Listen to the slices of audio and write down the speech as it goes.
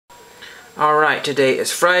Alright, today is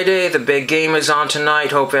Friday. The big game is on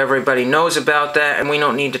tonight. Hope everybody knows about that, and we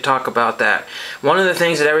don't need to talk about that. One of the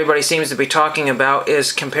things that everybody seems to be talking about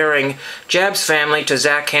is comparing Jab's family to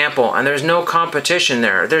Zack Hample, and there's no competition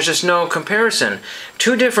there. There's just no comparison.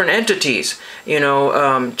 Two different entities.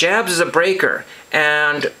 Jabs is a breaker,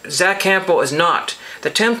 and Zack Hample is not. The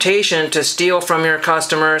temptation to steal from your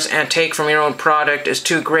customers and take from your own product is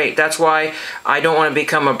too great. That's why I don't want to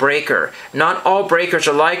become a breaker. Not all breakers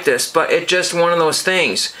are like this, but it's just one of those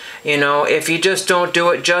things. If you just don't do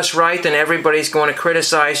it just right, then everybody's going to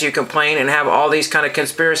criticize you, complain, and have all these kind of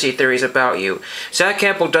conspiracy theories about you. Zack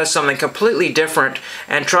Hample does something completely different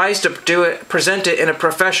and tries to present it in a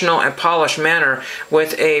professional and polished manner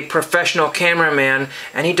with a professional cameraman,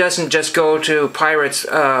 and he doesn't just go to Pirates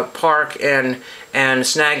Park and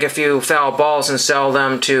snag a few foul balls and sell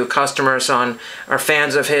them to customers or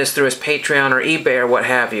fans of his through his Patreon or eBay or what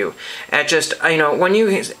have you. When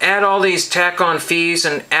you add all these tack-on fees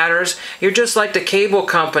and adders, you're just like the cable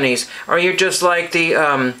companies, or you're just like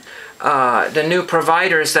the new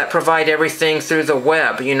providers that provide everything through the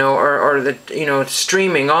web, or the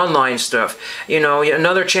streaming online stuff.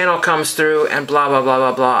 Another channel comes through and blah blah blah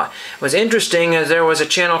blah blah. What's interesting is there was a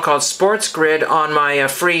channel called Sports Grid on my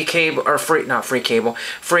free antenna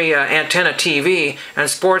TV, and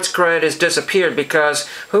Sports Grid has disappeared because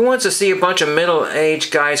who wants to see a bunch of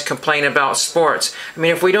middle-aged guys complain about sports? I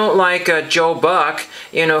mean, if we don't like Joe Buck,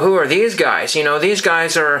 who are these guys? These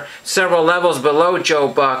guys are several levels below Joe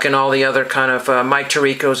Buck and all the other kind of Mike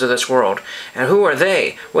Tiricos of this world. And who are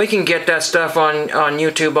they? We can get that stuff on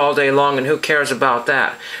YouTube all day long, and who cares about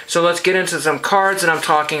that? So let's get into some cards that I'm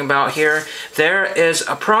talking about here. There is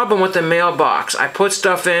a problem with the mailbox. I put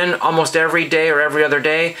stuff in almost every day or every other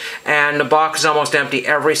day, and the box is almost empty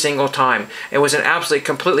every single time. It was an absolutely,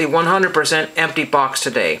 completely 100% empty box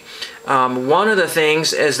today. One of the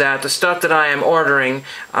things is that the stuff that I am ordering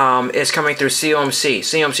is coming through COMC.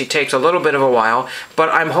 COMC takes a little bit of a while, but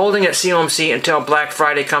I'm holding at COMC until Black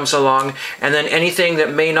Friday comes along, and then anything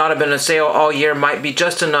that may not have been on sale all year might be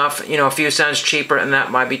just enough, a few cents cheaper, and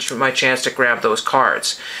that might be my chance to grab those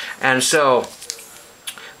cards. And so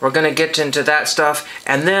we're going to get into that stuff,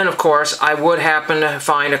 and then of course I would happen to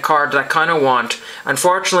find a card that I kind of want.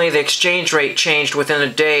 Unfortunately, the exchange rate changed within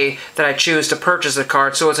a day that I choose to purchase the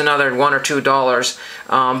card, so it's another $1 or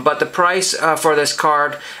 $2. But the price for this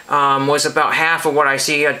card was about half of what I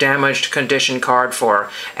see a damaged condition card for,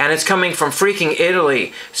 and it's coming from freaking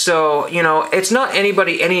Italy. So it's not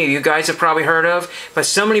anybody any of you guys have probably heard of, but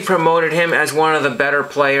somebody promoted him as one of the better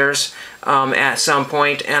players at some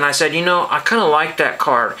point, and I said, I kind of like that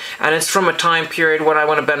card, and it's from a time period when I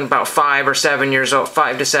would have been about 5 to 7 years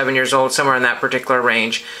old, somewhere in that particular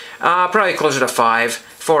range, probably closer to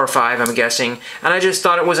 4 or 5, I'm guessing. And I just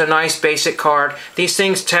thought it was a nice basic card. These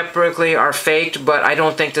things typically are faked, but I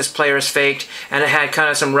don't think this player is faked, and it had kind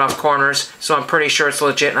of some rough corners, so I'm pretty sure it's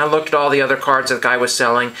legit. And I looked at all the other cards that the guy was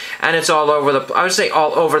selling, and it's all over I would say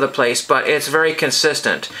all over the place, but it's very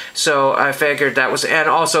consistent. So I figured that was, and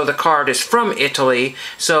also the card is from Italy,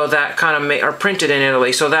 so that kind of or printed in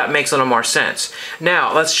Italy, so that makes a little more sense.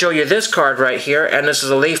 Now let's show you this card right here, and this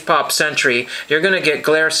is a Leaf Pop Sentry. You're gonna get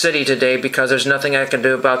Glare City today because there's nothing I can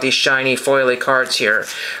do about these shiny foily cards here.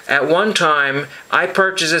 At one time I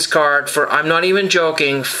purchased this card for, I'm not even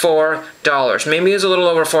joking, $4. Maybe it was a little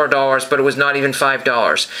over $4, but it was not even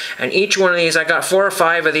 $5. And each one of these, I got 4 or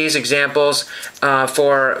 5 of these examples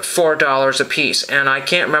for $4 a piece, and I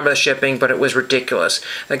can't remember the shipping, but it was ridiculous.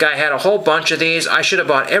 The guy had a whole bunch of these. I should have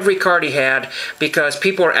bought every card he had because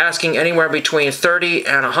people were asking anywhere between $30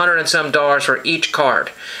 and $100 and some for each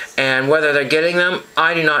card. And whether they're getting them,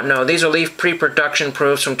 I do not know. These are Leaf pre-production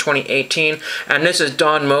proofs from 2018, and this is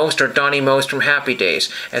Don Most, or Donnie Most from Happy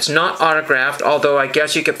Days. It's not autographed, although I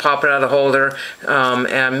guess you could pop it out of the holder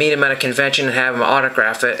and meet him at a convention and have him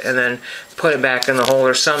autograph it and then put it back in the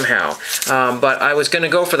holder somehow. But I was going to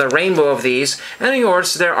go for the rainbow of these, and of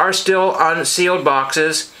course there are still unsealed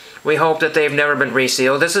boxes. We hope that they've never been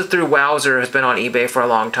resealed. This is through Wowzer, has been on eBay for a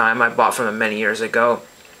long time. I bought from him many years ago.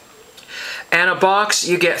 And a box,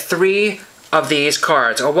 you get 3 of these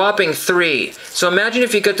cards, a whopping 3. So imagine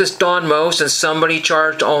if you get this Don Most and somebody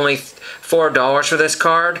charged only $4 for this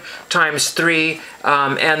card, times 3,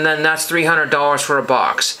 and then that's $300 for a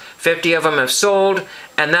box. 50 of them have sold,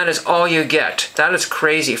 and that is all you get. That is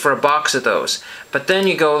crazy for a box of those. But then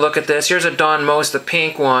you go look at this. Here's a Don Most, the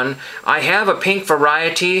pink one. I have a pink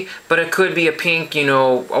variety, but it could be a pink,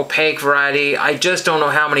 opaque variety. I just don't know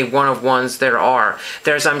how many one-of-ones there are.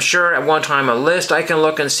 There's, I'm sure, at one time a list. I can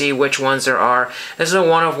look and see which ones there are. This is a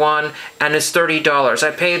one-of-one, and it's $30.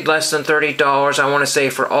 I paid less than $30, I want to say,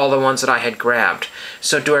 for all the ones that I had grabbed.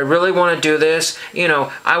 So do I really want to do this? You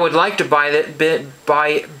know, I would like to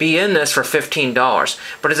be in this for $15,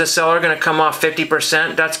 but is the seller going to come off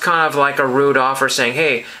 50%? That's kind of like a rude offer saying,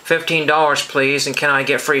 hey, $15 please, and can I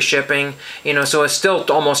get free shipping? You know, so it's still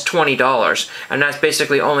almost $20, and that's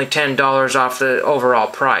basically only $10 off the overall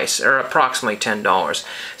price, or approximately $10.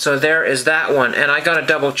 So there is that one, and I got to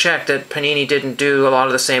double check that Panini didn't do a lot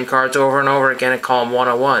of the same cards over and over again and call them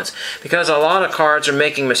 101s, because a lot of cards are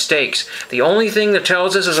making mistakes. The only thing that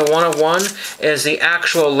tells us is a 101 is the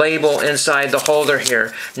actual label inside the holder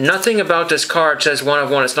here. Nothing about this card says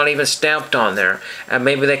 101. It's not even stamped on there. And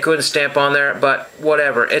maybe they couldn't stamp on there, but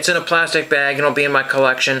whatever. It's in a plastic bag and it'll be in my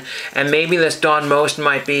collection. And maybe this Don Most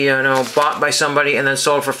might be, you know, bought by somebody and then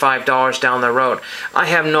sold for $5 down the road. I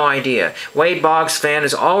have no idea. Wade Boggs fan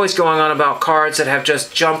is always going on about cards that have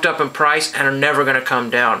just jumped up in price and are never going to come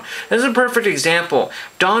down. This is a perfect example.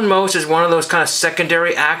 Don Most is one of those kind of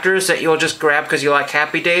secondary actors that you'll just grab because you like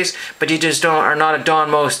Happy Days, but you just are not a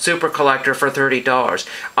Don Most super collector for $30.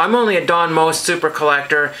 I'm only a Don Most super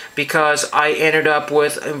collector because I ended up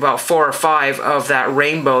with about 4 or 5 of that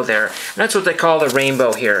rainbow there. And that's what they call the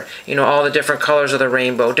rainbow here. You know, all the different colors of the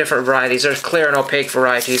rainbow, different varieties. There's clear and opaque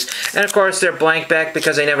varieties. And of course they're blank back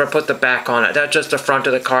because they never put the back on it. That's just the front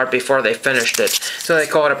of the card before they finished it. So they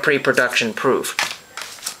call it a pre-production proof.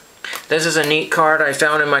 This is a neat card I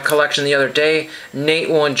found in my collection the other day. Nate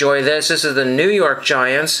will enjoy this. This is the New York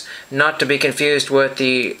Giants, not to be confused with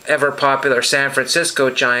the ever-popular San Francisco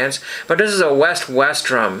Giants, but this is a West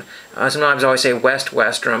Westrum. Sometimes I always say West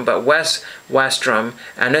Westrum, but West Westrum,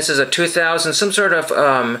 and this is a 2000, some sort of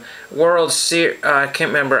World Series, I can't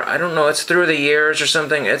remember, I don't know, it's through the years or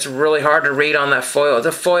something. It's really hard to read on that foil.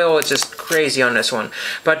 The foil is just crazy on this one.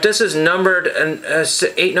 But this is numbered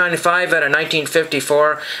 $8.95 out of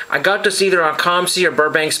 1954. I got this either on COMC or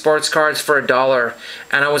Burbank Sports Cards for $1,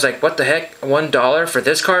 and I was like, what the heck, $1 for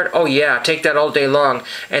this card? Oh yeah, take that all day long.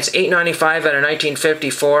 And it's $8.95 out of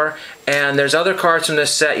 1954. And there's other cards from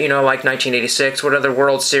this set, you know, like 1986, what other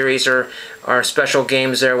World Series or special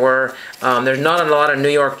games there were. There's not a lot of New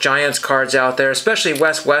York Giants cards out there, especially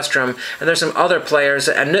West Westrum, and there's some other players,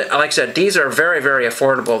 and like I said, these are very, very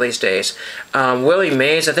affordable these days. Willie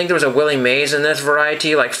Mays, I think there was a Willie Mays in this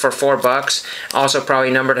variety, like for $4, also probably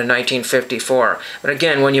numbered in 1954. But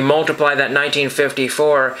again, when you multiply that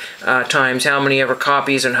 1954 times how many ever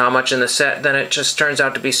copies and how much in the set, then it just turns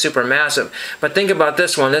out to be super massive. But think about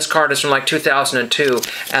this one. This card is from like 2002,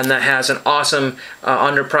 and that has an awesome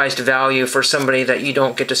underpriced value for somebody that you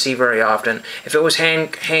don't get to see very often. If it was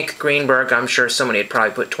Hank Greenberg, I'm sure somebody would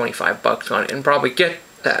probably put $25 on it and probably get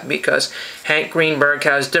that, because Hank Greenberg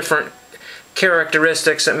has different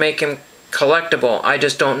characteristics that make him collectible. I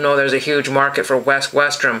just don't know there's a huge market for West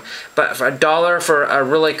Westrum. But for $1 for a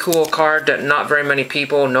really cool card that not very many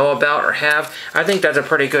people know about or have, I think that's a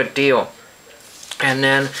pretty good deal. And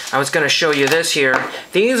then I was going to show you this here.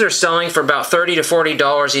 These are selling for about $30 to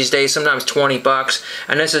 $40 these days, sometimes $20.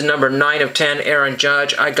 And this is number 9 of 10, Aaron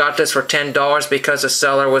Judge. I got this for $10 because the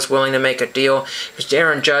seller was willing to make a deal.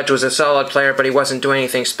 Aaron Judge was a solid player, but he wasn't doing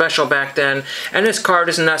anything special back then. And this card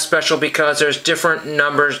isn't that special because there's different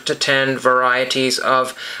numbers to 10 varieties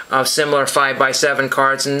of similar 5x7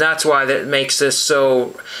 cards, and that's why that makes this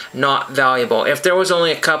so not valuable. If there was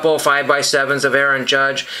only a couple 5x7s of Aaron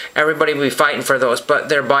Judge, everybody would be fighting for those. But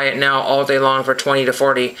they're buying it now all day long for $20 to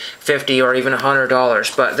 $40, $50, or even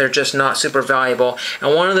 $100. But they're just not super valuable.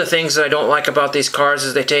 And one of the things that I don't like about these cards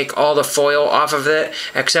is they take all the foil off of it,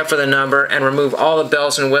 except for the number, and remove all the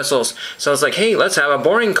bells and whistles. So it's like, hey, let's have a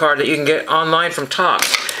boring card that you can get online from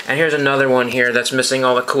Topps. And here's another one here that's missing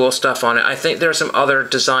all the cool stuff on it. I think there's some other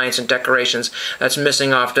designs and decorations that's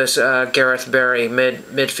missing off this Gareth Barry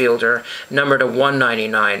midfielder, numbered to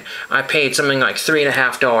 $1.99. I paid something like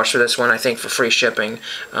 $3.50 for this one, I think, for free shipping.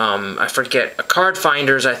 I forget. Card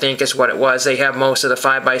Finders, I think, is what it was. They have most of the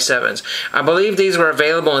 5x7s. I believe these were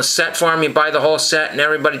available in set form. You buy the whole set, and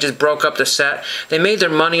everybody just broke up the set. They made their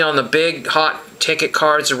money on the big, hot ticket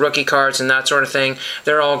cards, the rookie cards, and that sort of thing.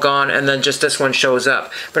 They're all gone, and then just this one shows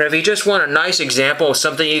up. But if you just want a nice example of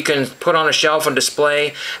something you can put on a shelf and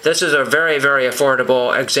display, this is a very, very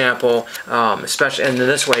affordable example, especially in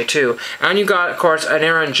this way too. And you got, of course, an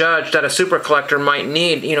Aaron Judge that a super collector might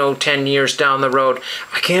need, you know, 10 years down the road.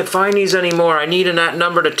 I can't find these anymore. I need that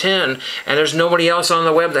number to 10, and there's nobody else on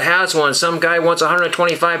the web that has one. Some guy wants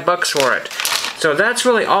 $125 for it. So that's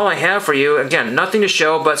really all I have for you. Again, nothing to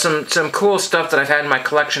show, but some cool stuff that I've had in my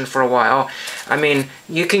collection for a while. I mean,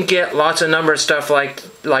 you can get lots of numbered stuff like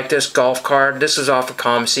this golf card. This is off of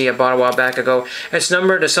COMC. I bought a while back ago. It's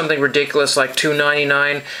numbered to something ridiculous like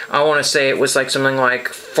 $2.99. I want to say it was like something like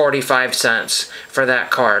 45 cents for that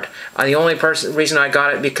card. The only reason I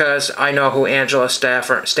got it because I know who Angela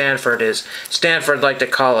Stanford is. Stanford liked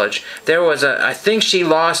at college. There was I think she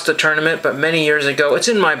lost the tournament, but many years ago. It's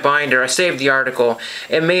in my binder. I saved the article.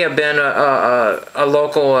 It may have been a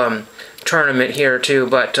local tournament here too,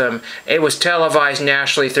 but it was televised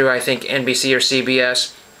nationally through, I think, NBC or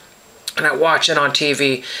CBS. And I watched it on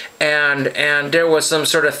TV, and there was some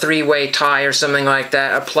sort of three-way tie or something like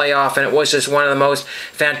that, a playoff, and it was just one of the most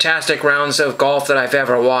fantastic rounds of golf that I've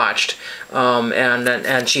ever watched.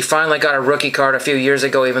 And she finally got a rookie card a few years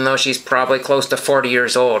ago, even though she's probably close to 40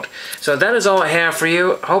 years old. So that is all I have for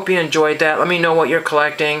you. Hope you enjoyed that. Let me know what you're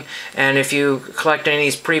collecting, and if you collect any of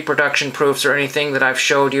these pre-production proofs or anything that I've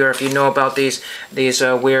showed you, or if you know about these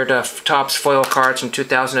weird Topps foil cards from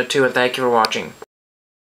 2002. And thank you for watching.